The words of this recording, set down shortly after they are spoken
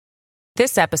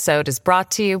This episode is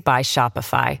brought to you by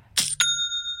Shopify.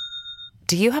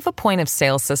 Do you have a point of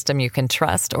sale system you can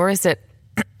trust, or is it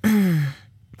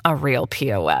a real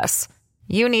POS?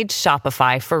 You need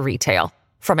Shopify for retail.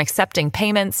 From accepting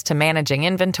payments to managing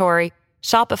inventory,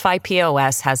 Shopify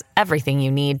POS has everything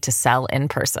you need to sell in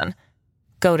person.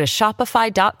 Go to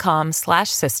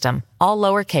shopify.com/system, all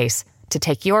lowercase, to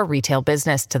take your retail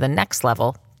business to the next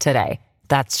level today.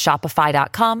 That's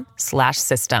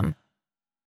shopify.com/system.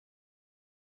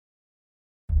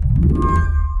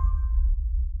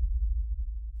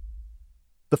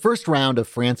 The first round of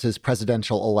France's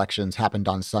presidential elections happened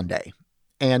on Sunday,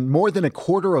 and more than a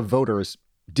quarter of voters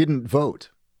didn't vote.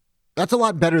 That's a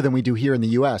lot better than we do here in the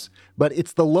US, but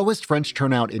it's the lowest French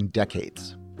turnout in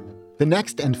decades. The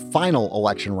next and final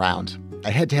election round,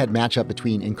 a head-to-head matchup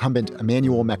between incumbent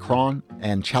Emmanuel Macron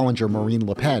and challenger Marine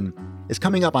Le Pen, is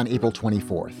coming up on April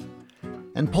 24th.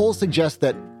 And polls suggest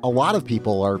that a lot of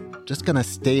people are just going to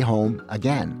stay home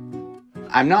again.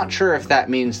 I'm not sure if that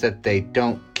means that they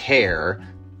don't care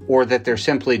or that they're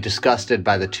simply disgusted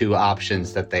by the two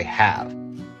options that they have.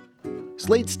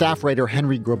 Slate staff writer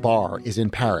Henry Grabar is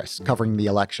in Paris covering the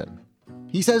election.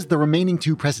 He says the remaining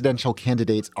two presidential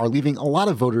candidates are leaving a lot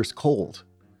of voters cold.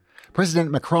 President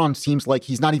Macron seems like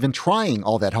he's not even trying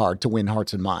all that hard to win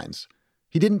hearts and minds.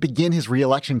 He didn't begin his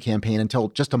re-election campaign until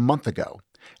just a month ago,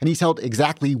 and he's held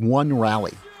exactly one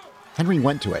rally. Henry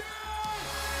went to it.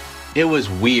 It was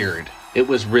weird. It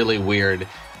was really weird.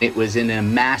 It was in a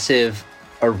massive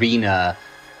arena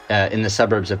in the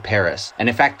suburbs of Paris. And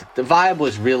in fact, the vibe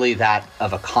was really that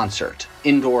of a concert.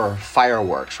 Indoor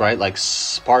fireworks, right? Like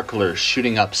sparklers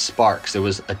shooting up sparks. There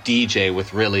was a DJ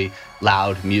with really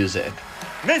loud music.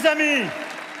 Mes amis!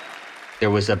 There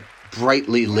was a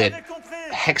brightly lit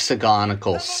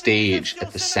hexagonal stage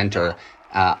at the center.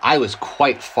 I was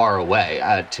quite far away.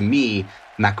 To me,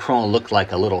 Macron looked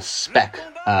like a little speck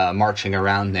marching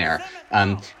around there.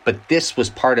 But this was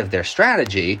part of their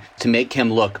strategy to make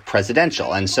him look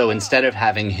presidential. And so instead of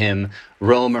having him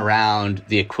roam around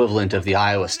the equivalent of the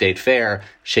Iowa State Fair,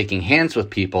 shaking hands with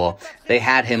people, they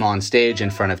had him on stage in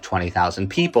front of 20,000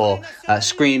 people,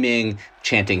 screaming,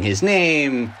 chanting his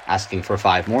name, asking for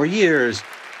 5 more years.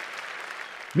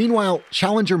 Meanwhile,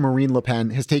 challenger Marine Le Pen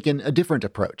has taken a different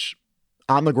approach.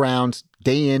 On the ground,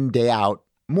 day in, day out,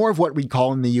 more of what we'd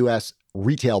call in the U.S.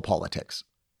 retail politics.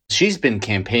 She's been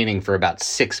campaigning for about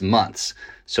 6 months.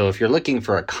 So if you're looking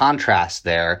for a contrast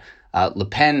there, Le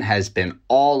Pen has been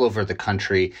all over the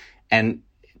country. And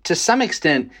to some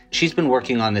extent, she's been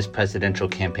working on this presidential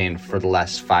campaign for the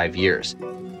last 5 years.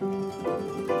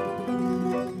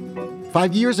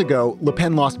 5 years ago, Le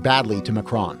Pen lost badly to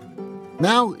Macron.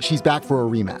 Now she's back for a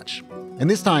rematch. And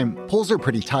this time, polls are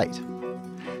pretty tight.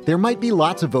 There might be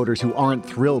lots of voters who aren't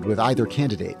thrilled with either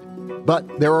candidate.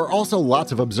 But there are also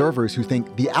lots of observers who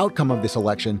think the outcome of this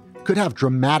election could have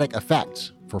dramatic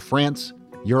effects for France,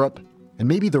 Europe, and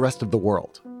maybe the rest of the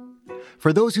world.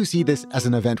 For those who see this as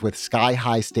an event with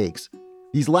sky-high stakes,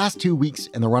 these last 2 weeks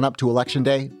in the run-up to Election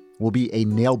Day will be a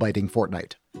nail-biting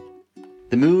fortnight.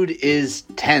 The mood is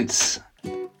tense.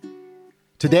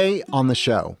 Today on the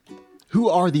show, who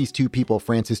are these two people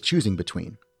France is choosing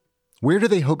between? Where do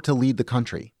they hope to lead the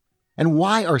country? And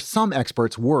why are some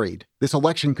experts worried this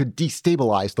election could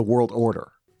destabilize the world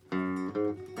order?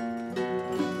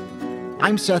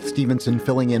 I'm Seth Stevenson,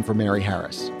 filling in for Mary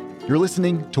Harris. You're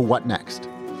listening to What Next?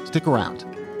 Stick around.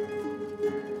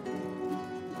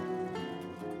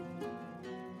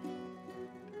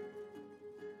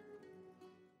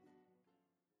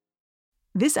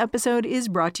 This episode is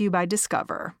brought to you by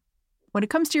Discover. When it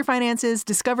comes to your finances,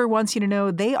 Discover wants you to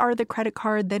know they are the credit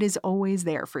card that is always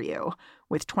there for you.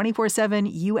 With 24/7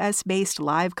 U.S.-based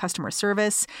live customer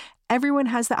service, everyone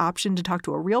has the option to talk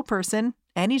to a real person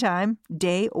anytime,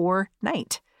 day or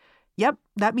night. Yep,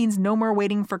 that means no more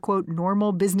waiting for, quote,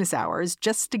 normal business hours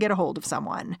just to get a hold of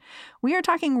someone. We are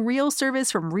talking real service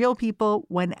from real people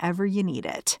whenever you need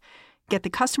it. Get the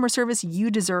customer service you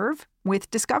deserve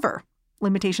with Discover.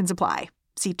 Limitations apply.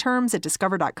 See terms at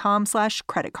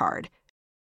discover.com/creditcard.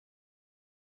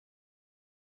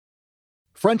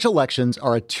 French elections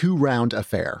are a 2-round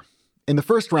affair. In the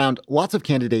first round, lots of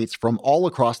candidates from all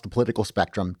across the political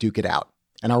spectrum duke it out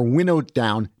and are winnowed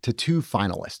down to 2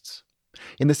 finalists.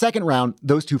 In the second round,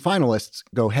 those 2 finalists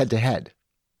go head-to-head.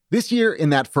 This year,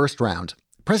 in that first round,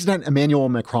 President Emmanuel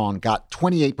Macron got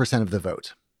 28% of the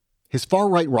vote. His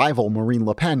far-right rival, Marine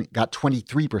Le Pen, got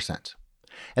 23%.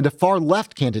 And a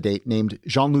far-left candidate named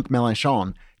Jean-Luc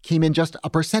Mélenchon came in just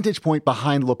a percentage point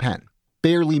behind Le Pen,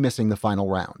 barely missing the final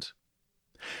round.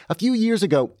 A few years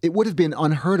ago, it would have been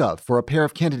unheard of for a pair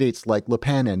of candidates like Le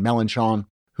Pen and Mélenchon,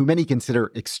 who many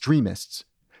consider extremists,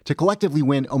 to collectively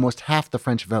win almost half the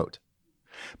French vote.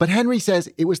 But Henry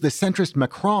says it was the centrist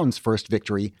Macron's first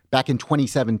victory back in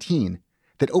 2017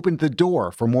 that opened the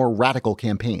door for more radical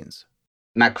campaigns.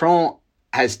 Macron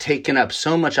has taken up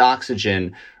so much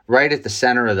oxygen right at the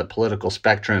center of the political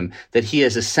spectrum that he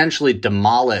has essentially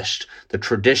demolished the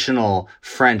traditional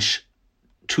French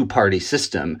two-party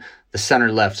system, the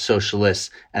center-left socialists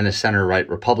and the center-right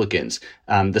Republicans.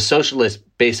 The socialists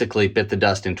basically bit the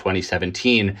dust in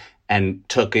 2017 and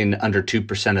took in under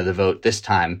 2% of the vote this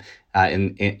time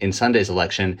in Sunday's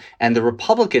election. And the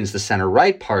Republicans, the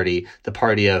center-right party, the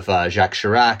party of Jacques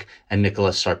Chirac and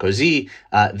Nicolas Sarkozy,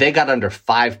 they got under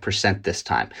 5% this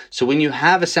time. So when you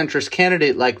have a centrist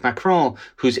candidate like Macron,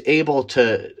 who's able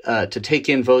to take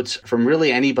in votes from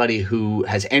really anybody who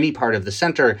has any part of the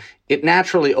center, it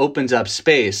naturally opens up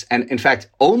space and, in fact,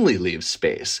 only leaves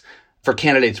space for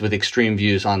candidates with extreme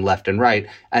views on left and right.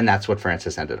 And that's what France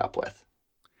has ended up with.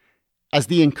 As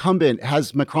the incumbent,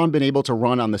 has Macron been able to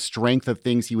run on the strength of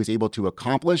things he was able to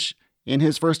accomplish in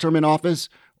his first term in office,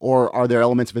 or are there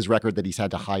elements of his record that he's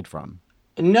had to hide from?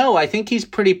 No, I think he's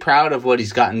pretty proud of what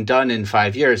he's gotten done in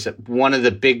 5 years. One of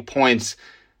the big points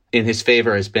in his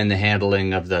favor has been the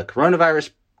handling of the coronavirus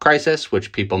crisis,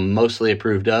 which people mostly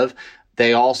approved of.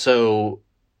 They also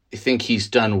think he's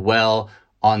done well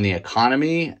on the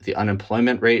economy. The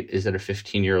unemployment rate is at a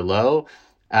 15-year low.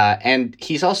 And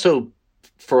he's also,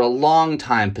 for a long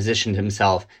time, positioned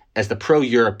himself as the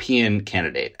pro-European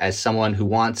candidate, as someone who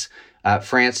wants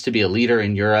France to be a leader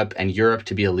in Europe and Europe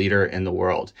to be a leader in the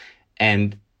world.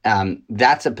 And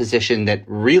that's a position that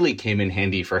really came in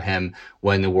handy for him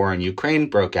when the war in Ukraine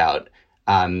broke out.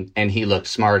 And he looked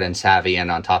smart and savvy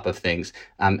and on top of things.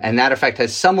 And that effect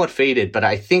has somewhat faded. But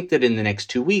I think that in the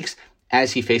next 2 weeks,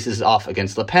 as he faces off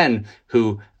against Le Pen,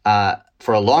 who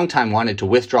for a long time wanted to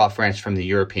withdraw France from the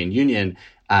European Union,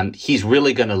 he's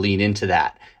really going to lean into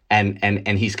that,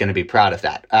 and he's going to be proud of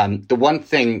that. The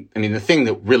thing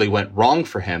that really went wrong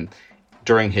for him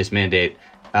during his mandate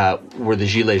were the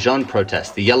Gilets jaunes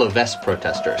protests, the yellow vest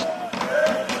protesters.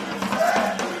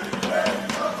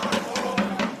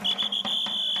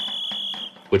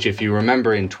 Which, if you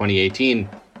remember, in 2018,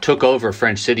 took over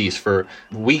French cities for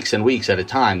weeks and weeks at a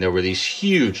time. There were these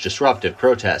huge disruptive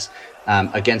protests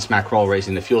against Macron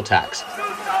raising the fuel tax.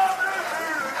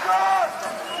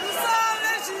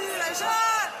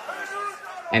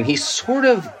 And he sort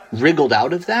of wriggled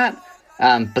out of that,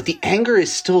 but the anger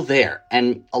is still there.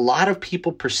 And a lot of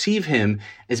people perceive him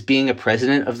as being a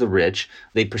president of the rich.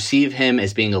 They perceive him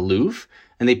as being aloof,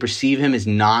 and they perceive him as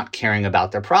not caring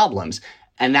about their problems.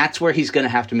 And that's where he's going to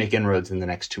have to make inroads in the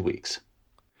next 2 weeks.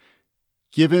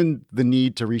 Given the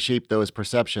need to reshape those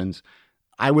perceptions,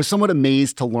 I was somewhat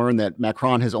amazed to learn that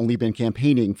Macron has only been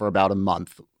campaigning for about a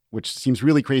month, which seems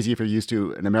really crazy if you're used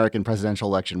to an American presidential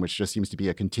election, which just seems to be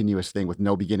a continuous thing with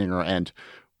no beginning or end.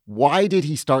 Why did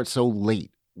he start so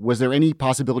late? Was there any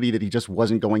possibility that he just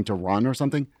wasn't going to run or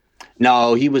something?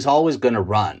 No, he was always going to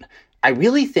run. I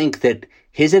really think that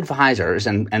his advisors,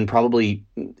 and probably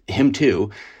him too,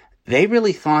 they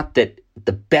really thought that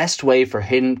the best way for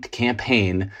him to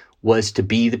campaign was to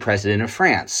be the president of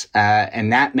France.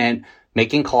 And that meant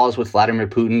making calls with Vladimir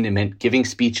Putin. It meant giving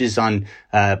speeches on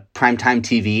primetime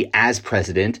TV as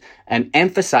president and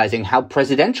emphasizing how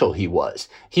presidential he was.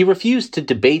 He refused to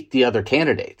debate the other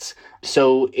candidates.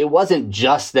 So it wasn't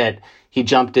just that he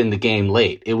jumped in the game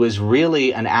late. It was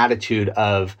really an attitude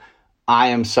of, I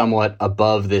am somewhat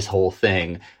above this whole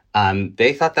thing.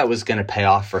 They thought that was going to pay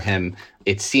off for him.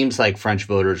 It seems like French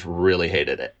voters really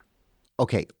hated it.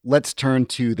 Okay, let's turn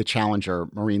to the challenger,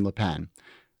 Marine Le Pen.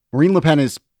 Marine Le Pen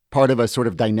is part of a sort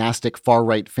of dynastic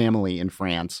far-right family in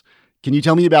France. Can you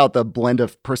tell me about the blend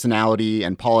of personality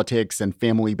and politics and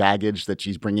family baggage that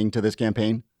she's bringing to this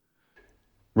campaign?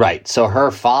 Right. So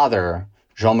her father,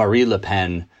 Jean-Marie Le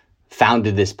Pen,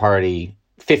 founded this party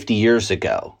 50 years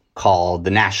ago called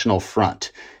the National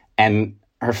Front. And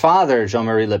her father,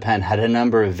 Jean-Marie Le Pen, had a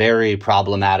number of very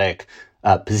problematic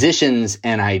positions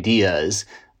and ideas,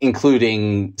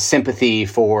 including sympathy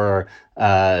for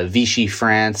Vichy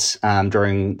France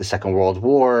during the Second World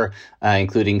War,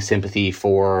 including sympathy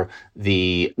for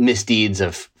the misdeeds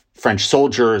of French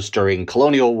soldiers during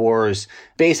colonial wars,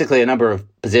 basically a number of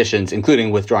positions,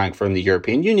 including withdrawing from the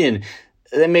European Union,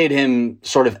 that made him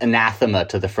sort of anathema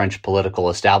to the French political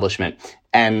establishment.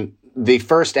 And the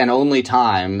first and only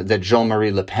time that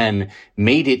Jean-Marie Le Pen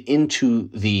made it into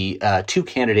the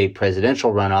two-candidate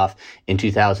presidential runoff in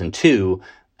 2002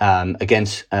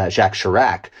 against Jacques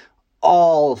Chirac,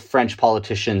 all French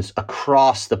politicians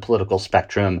across the political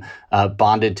spectrum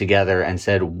bonded together and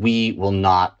said, we will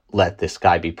not let this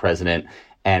guy be president.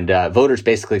 And voters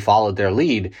basically followed their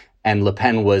lead. and Le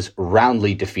Pen was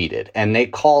roundly defeated. And they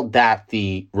called that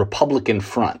the Republican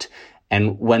Front.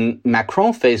 And when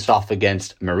Macron faced off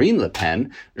against Marine Le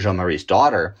Pen, Jean-Marie's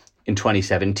daughter, in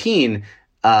 2017,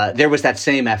 there was that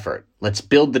same effort. Let's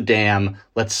build the dam.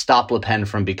 Let's stop Le Pen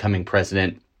from becoming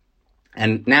president.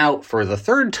 And now, for the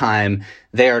third time,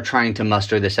 they are trying to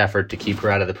muster this effort to keep her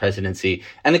out of the presidency.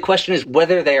 And the question is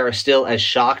whether they are still as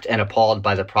shocked and appalled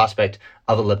by the prospect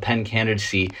of a Le Pen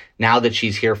candidacy now that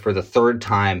she's here for the third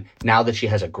time, now that she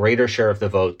has a greater share of the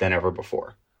vote than ever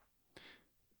before.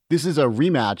 This is a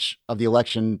rematch of the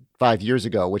election 5 years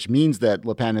ago, which means that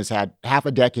Le Pen has had half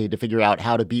a decade to figure out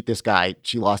how to beat this guy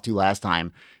she lost to last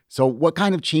time. So what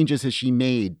kind of changes has she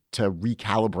made to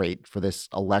recalibrate for this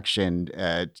election,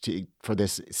 for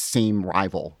this same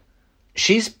rival?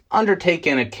 She's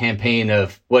undertaken a campaign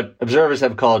of what observers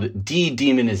have called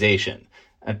de-demonization,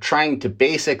 trying to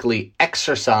basically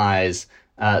exorcise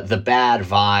the bad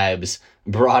vibes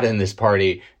brought in this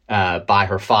party by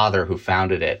her father who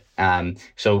founded it.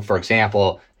 So, for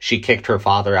example, she kicked her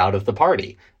father out of the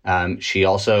party. She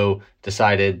also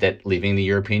decided that leaving the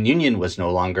European Union was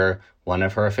no longer one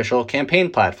of her official campaign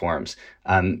platforms.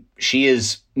 She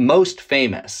is most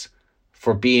famous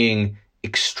for being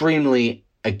extremely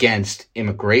against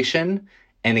immigration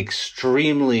and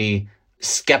extremely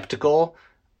skeptical,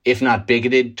 if not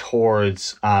bigoted,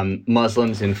 towards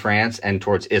Muslims in France and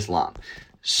towards Islam.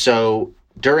 So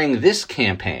during this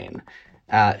campaign,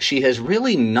 she has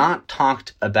really not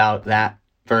talked about that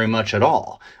very much at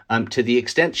all. To the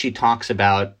extent she talks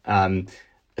about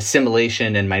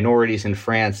assimilation and minorities in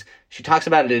France, she talks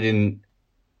about it in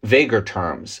vaguer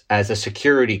terms as a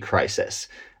security crisis,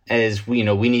 as we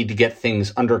need to get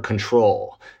things under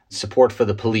control, support for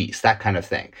the police, that kind of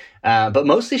thing. But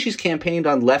mostly she's campaigned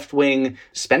on left-wing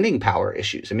spending power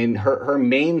issues. I mean, her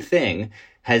main thing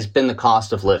has been the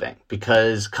cost of living,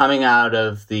 because coming out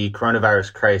of the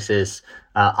coronavirus crisis,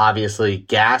 obviously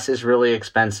gas is really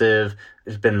expensive.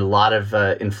 There's been a lot of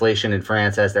inflation in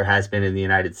France, as there has been in the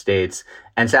United States,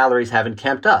 and salaries haven't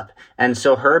kept up. And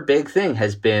so her big thing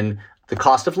has been the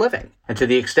cost of living. And to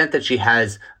the extent that she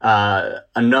has a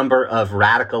number of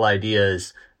radical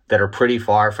ideas that are pretty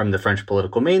far from the French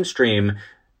political mainstream,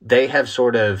 they have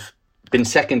sort of been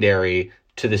secondary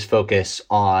to this focus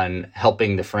on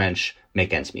helping the French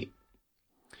make ends meet.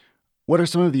 What are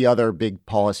some of the other big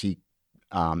policy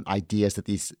ideas that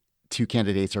these two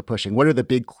candidates are pushing? What are the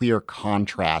big clear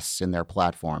contrasts in their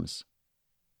platforms?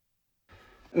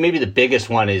 Maybe the biggest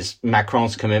one is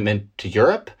Macron's commitment to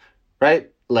Europe, right?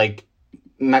 Like,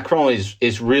 Macron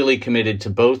is really committed to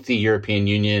both the European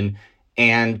Union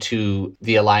and to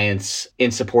the alliance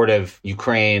in support of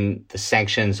Ukraine, the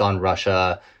sanctions on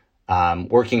Russia,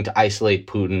 working to isolate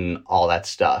Putin, all that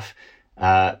stuff.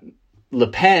 Le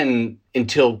Pen,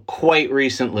 until quite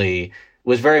recently,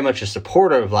 was very much a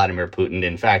supporter of Vladimir Putin.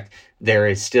 In fact, there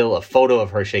is still a photo of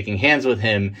her shaking hands with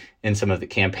him in some of the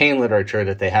campaign literature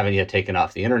that they haven't yet taken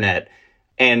off the internet.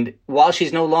 And while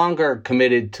she's no longer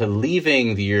committed to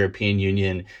leaving the European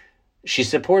Union, she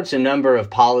supports a number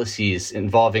of policies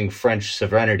involving French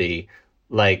sovereignty,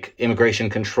 like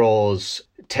immigration controls,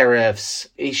 tariffs.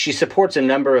 She supports a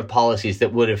number of policies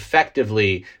that would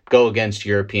effectively go against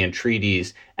European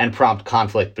treaties and prompt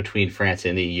conflict between France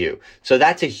and the EU. So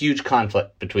that's a huge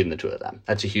conflict between the two of them.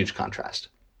 That's a huge contrast.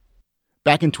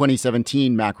 Back in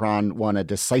 2017, Macron won a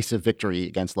decisive victory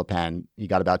against Le Pen. He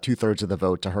got about 2/3 of the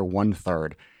vote to her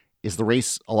 1/3. Is the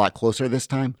race a lot closer this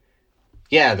time?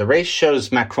 Yeah, the race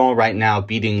shows Macron right now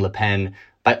beating Le Pen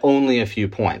by only a few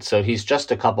points. So he's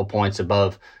just a couple points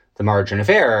above the margin of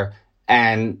error.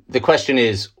 And the question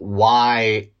is,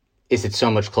 why is it so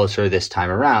much closer this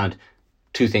time around?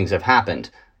 Two things have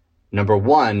happened. Number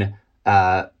one,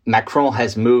 Macron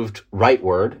has moved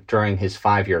rightward during his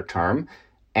 5-year term.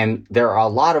 And there are a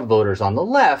lot of voters on the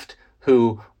left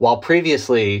who, while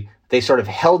previously they sort of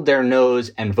held their nose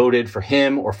and voted for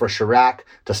him or for Chirac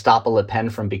to stop a Le Pen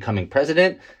from becoming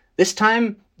president, this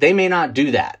time they may not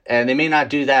do that. And they may not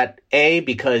do that, A,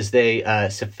 because they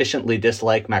sufficiently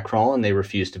dislike Macron and they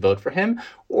refuse to vote for him,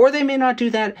 or they may not do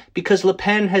that because Le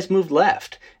Pen has moved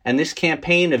left. And this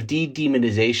campaign of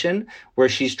de-demonization, where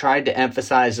she's tried to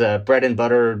emphasize bread and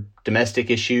butter domestic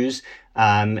issues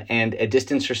and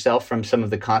distance herself from some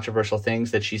of the controversial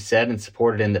things that she said and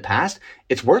supported in the past,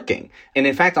 it's working. And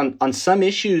in fact, on some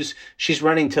issues, she's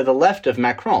running to the left of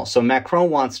Macron. So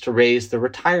Macron wants to raise the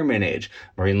retirement age.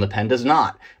 Marine Le Pen does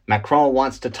not. Macron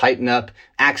wants to tighten up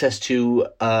access to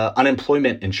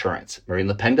unemployment insurance. Marine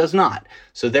Le Pen does not.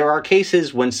 So there are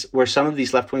cases where some of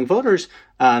these left-wing voters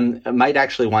might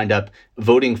actually wind up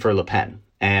voting for Le Pen.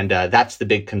 And that's the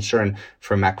big concern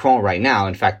for Macron right now.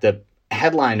 In fact, the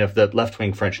headline of the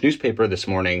left-wing French newspaper this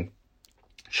morning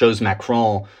shows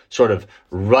Macron sort of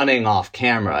running off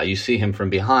camera. You see him from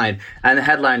behind, and the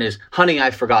headline is, "Honey,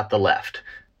 I forgot the left."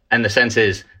 And the sense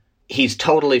is he's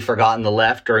totally forgotten the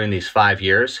left during these 5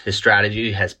 years. His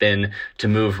strategy has been to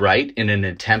move right in an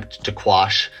attempt to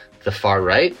quash the far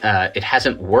right. It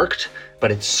hasn't worked,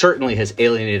 but it certainly has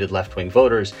alienated left-wing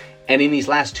voters. And in these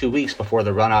last 2 weeks before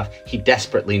the runoff, he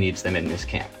desperately needs them in his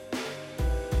camp.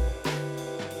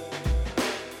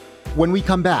 When we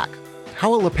come back,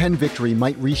 how a Le Pen victory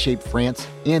might reshape France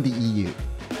and the EU.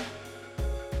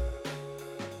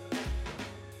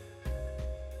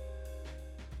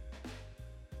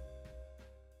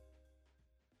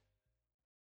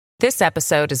 This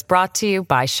episode is brought to you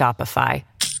by Shopify.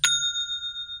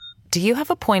 Do you have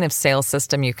a point of sale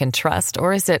system you can trust,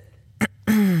 or is it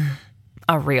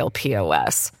a real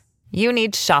POS? You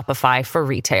need Shopify for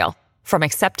retail. From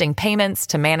accepting payments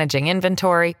to managing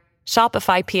inventory,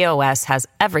 Shopify POS has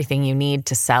everything you need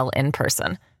to sell in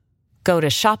person. Go to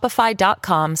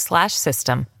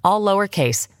shopify.com/system, all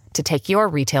lowercase, to take your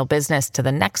retail business to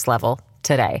the next level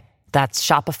today. That's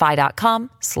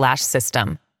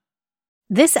shopify.com/system.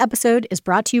 This episode is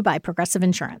brought to you by Progressive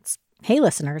Insurance. Hey,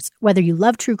 listeners, whether you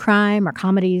love true crime or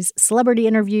comedies, celebrity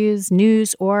interviews,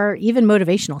 news, or even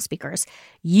motivational speakers,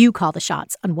 you call the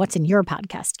shots on what's in your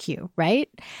podcast queue, right?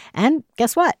 And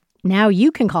guess what? Now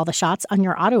you can call the shots on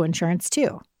your auto insurance,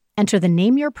 too. Enter the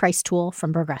Name Your Price tool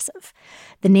from Progressive.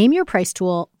 The Name Your Price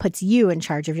tool puts you in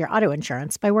charge of your auto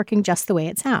insurance by working just the way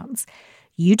it sounds.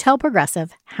 You tell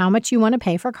Progressive how much you want to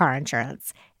pay for car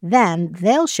insurance. Then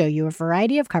they'll show you a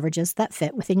variety of coverages that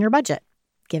fit within your budget,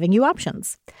 giving you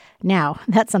options. Now,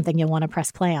 that's something you'll want to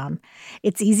press play on.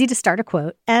 It's easy to start a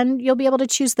quote, and you'll be able to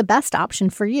choose the best option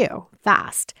for you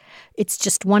fast. It's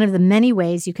just one of the many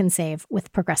ways you can save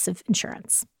with Progressive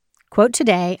Insurance. Quote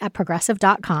today at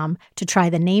Progressive.com to try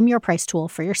the Name Your Price tool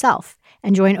for yourself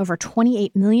and join over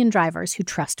 28 million drivers who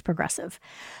trust Progressive.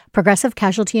 Progressive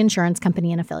Casualty Insurance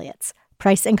Company and Affiliates.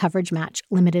 Price and coverage match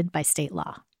limited by state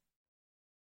law.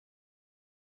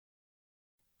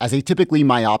 As a typically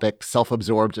myopic,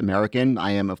 self-absorbed American,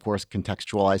 I am, of course,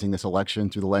 contextualizing this election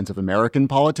through the lens of American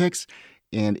politics.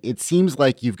 And it seems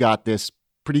like you've got this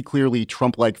pretty clearly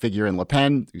Trump-like figure in Le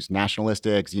Pen, who's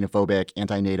nationalistic, xenophobic,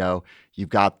 anti-NATO. You've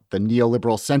got the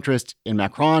neoliberal centrist in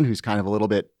Macron, who's kind of a little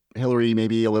bit Hillary,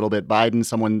 maybe a little bit Biden,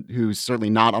 someone who's certainly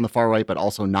not on the far right, but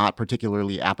also not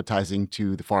particularly appetizing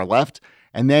to the far left.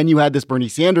 And then you had this Bernie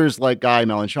Sanders-like guy,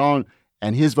 Mélenchon,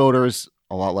 and his voters,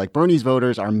 a lot like Bernie's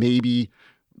voters, are maybe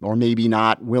or maybe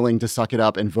not willing to suck it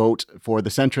up and vote for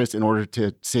the centrist in order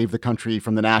to save the country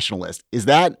from the nationalist. Is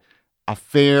that a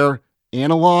fair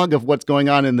analog of what's going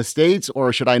on in the States,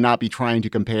 or should I not be trying to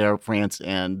compare France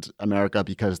and America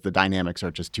because the dynamics are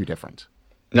just too different?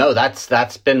 No,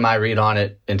 that's been my read on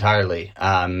it entirely.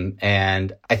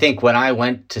 And I think when I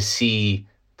went to see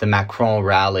the Macron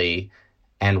rally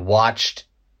and watched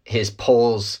his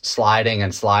polls sliding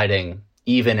and sliding,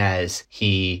 even as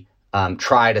he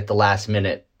tried at the last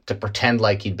minute to pretend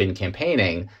like he'd been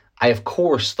campaigning, I, of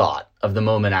course, thought of the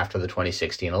moment after the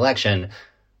 2016 election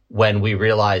when we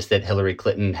realized that Hillary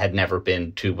Clinton had never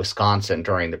been to Wisconsin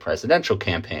during the presidential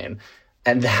campaign.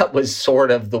 And that was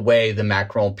sort of the way the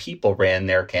Macron people ran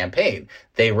their campaign.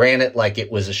 They ran it like it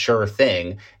was a sure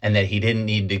thing and that he didn't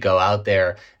need to go out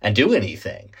there and do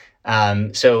anything.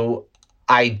 So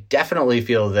I definitely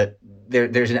feel that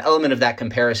there's an element of that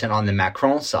comparison on the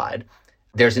Macron side.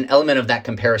 There's an element of that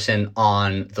comparison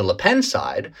on the Le Pen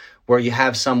side, where you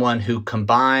have someone who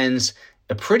combines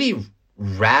a pretty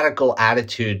radical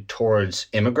attitude towards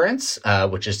immigrants,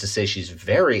 which is to say she's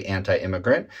very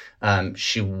anti-immigrant.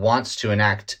 She wants to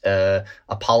enact a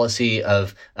policy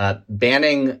of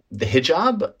banning the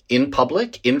hijab in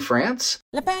public in France.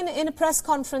 Le Pen, in a press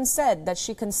conference, said that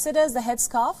she considers the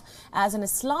headscarf as an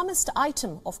Islamist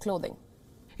item of clothing.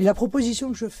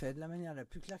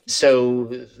 So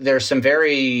there's some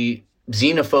very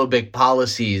xenophobic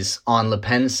policies on Le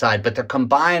Pen's side, but they're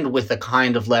combined with a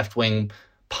kind of left-wing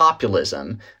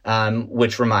populism,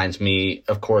 which reminds me,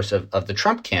 of course, of the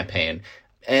Trump campaign.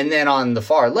 And then on the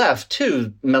far left,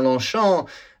 too, Mélenchon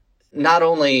not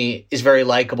only is very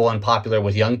likable and popular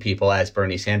with young people, as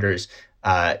Bernie Sanders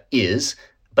is,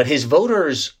 but his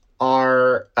voters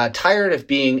are tired of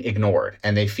being ignored,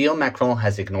 and they feel Macron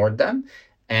has ignored them.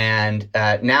 And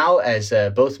now, as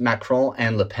both Macron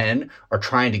and Le Pen are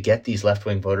trying to get these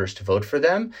left-wing voters to vote for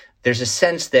them, there's a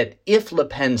sense that if Le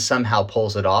Pen somehow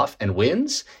pulls it off and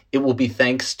wins, it will be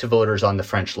thanks to voters on the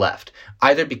French left,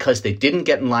 either because they didn't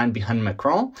get in line behind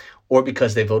Macron or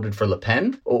because they voted for Le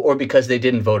Pen, or because they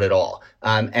didn't vote at all.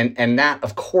 And that,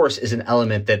 of course, is an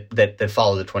element that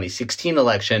followed the 2016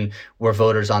 election, where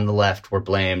voters on the left were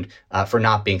blamed for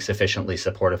not being sufficiently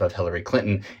supportive of Hillary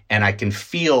Clinton. And I can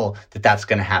feel that that's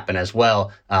going to happen as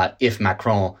well if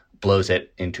Macron blows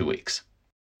it in 2 weeks.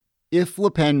 If Le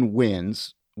Pen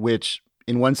wins, which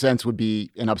in one sense would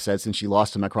be an upset since she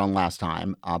lost to Macron last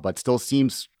time, but still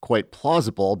seems quite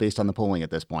plausible based on the polling at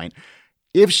this point.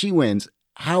 If she wins,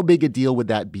 how big a deal would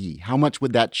that be? How much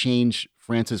would that change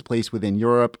France's place within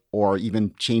Europe or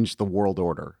even change the world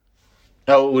order?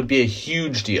 Oh, it would be a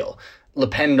huge deal. Le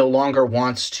Pen no longer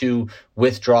wants to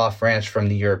withdraw France from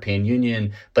the European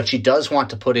Union, but she does want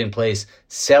to put in place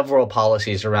several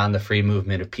policies around the free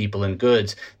movement of people and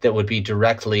goods that would be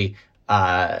directly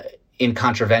in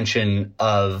contravention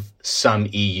of some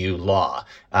EU law.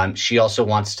 She also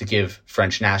wants to give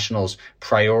French nationals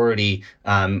priority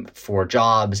for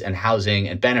jobs and housing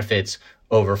and benefits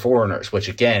over foreigners, which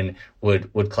again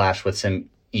would clash with some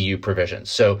EU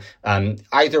provisions. So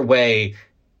either way,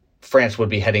 France would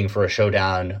be heading for a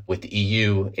showdown with the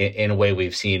EU in a way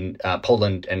we've seen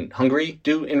Poland and Hungary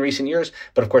do in recent years.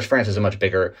 But of course, France is a much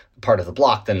bigger part of the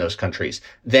bloc than those countries.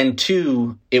 Then,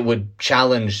 too, it would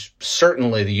challenge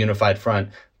certainly the unified front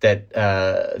that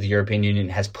the European Union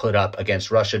has put up against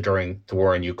Russia during the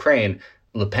war in Ukraine.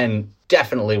 Le Pen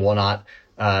definitely will not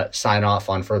sign off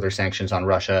on further sanctions on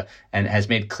Russia and has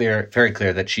made very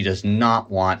clear that she does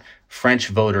not want French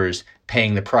voters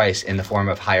paying the price in the form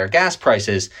of higher gas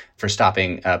prices for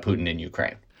stopping Putin in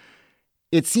Ukraine.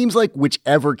 It seems like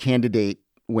whichever candidate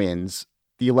wins,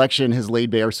 the election has laid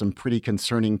bare some pretty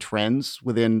concerning trends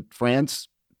within France: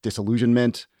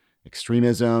 disillusionment,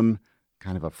 extremism,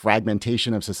 kind of a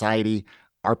fragmentation of society.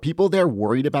 Are people there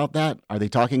worried about that? Are they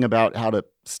talking about how to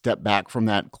step back from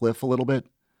that cliff a little bit?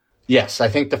 Yes, I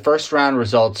think the first round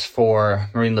results for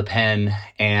Marine Le Pen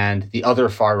and the other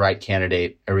far-right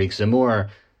candidate, Éric Zemmour,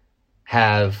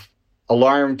 have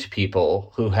alarmed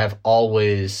people who have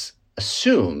always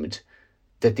assumed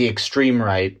that the extreme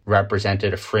right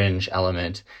represented a fringe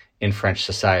element in French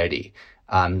society.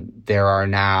 There are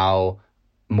now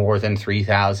more than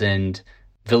 3,000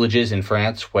 villages in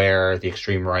France where the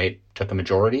extreme right took a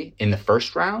majority in the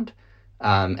first round,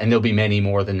 and there'll be many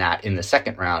more than that in the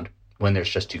second round when there's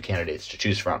just two candidates to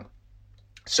choose from.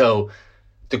 So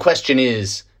the question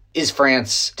is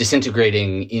France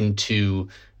disintegrating into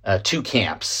two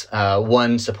camps,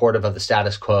 one supportive of the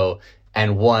status quo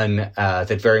and one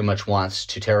that very much wants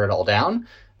to tear it all down?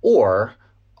 Or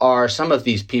are some of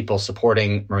these people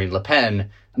supporting Marine Le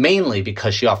Pen mainly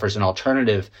because she offers an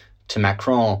alternative to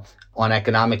Macron on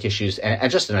economic issues and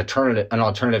just an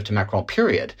alternative to Macron,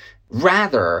 period,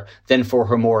 rather than for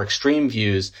her more extreme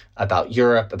views about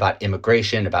Europe, about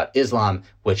immigration, about Islam,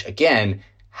 which, again,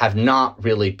 have not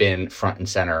really been front and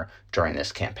center during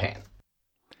this campaign.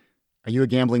 Are you a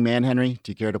gambling man, Henry?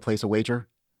 Do you care to place a wager?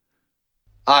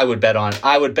 I would bet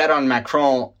on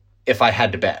Macron if I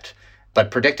had to bet.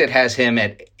 But Predicted has him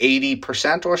at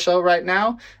 80% or so right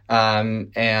now.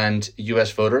 And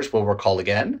U.S. voters will recall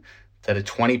again that a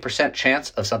 20% chance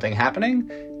of something happening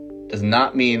does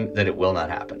not mean that it will not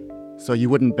happen. So you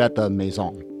wouldn't bet the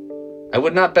Maison? I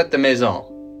would not bet the Maison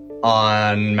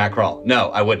on Macron. No,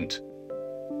 I wouldn't.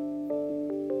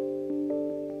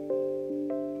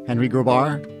 Henry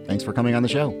Grabar, thanks for coming on the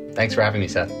show. Thanks for having me,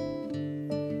 Seth.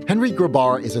 Henry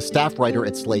Grabar is a staff writer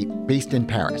at Slate based in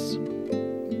Paris.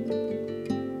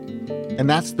 And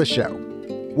that's the show.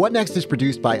 What Next is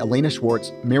produced by Elena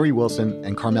Schwartz, Mary Wilson,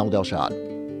 and Carmel Delshad.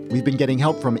 We've been getting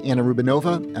help from Anna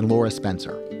Rubinova and Laura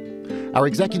Spencer. Our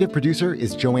executive producer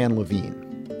is Joanne Levine.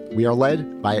 We are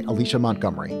led by Alicia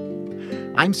Montgomery.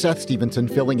 I'm Seth Stevenson,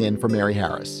 filling in for Mary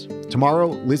Harris. Tomorrow,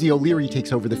 Lizzie O'Leary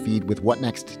takes over the feed with What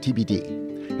Next TBD,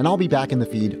 and I'll be back in the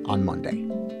feed on Monday.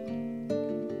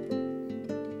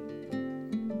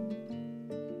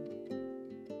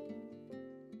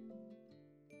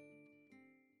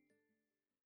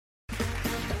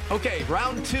 Okay,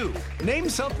 round two. Name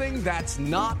something that's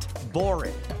not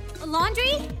boring. A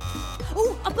laundry?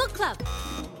 Ooh, a book club.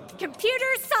 Computer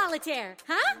solitaire,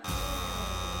 huh?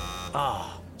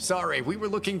 Ah, oh, sorry, we were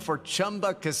looking for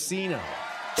Chumba Casino.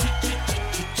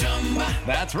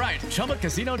 That's right,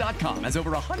 ChumbaCasino.com has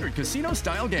over 100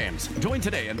 casino-style games. Join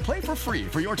today and play for free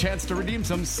for your chance to redeem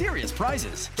some serious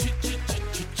prizes.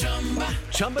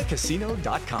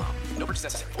 ChumbaCasino.com. No purchase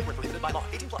necessary. Void where prohibited by law.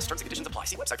 18+ terms and conditions apply.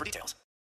 See website for details.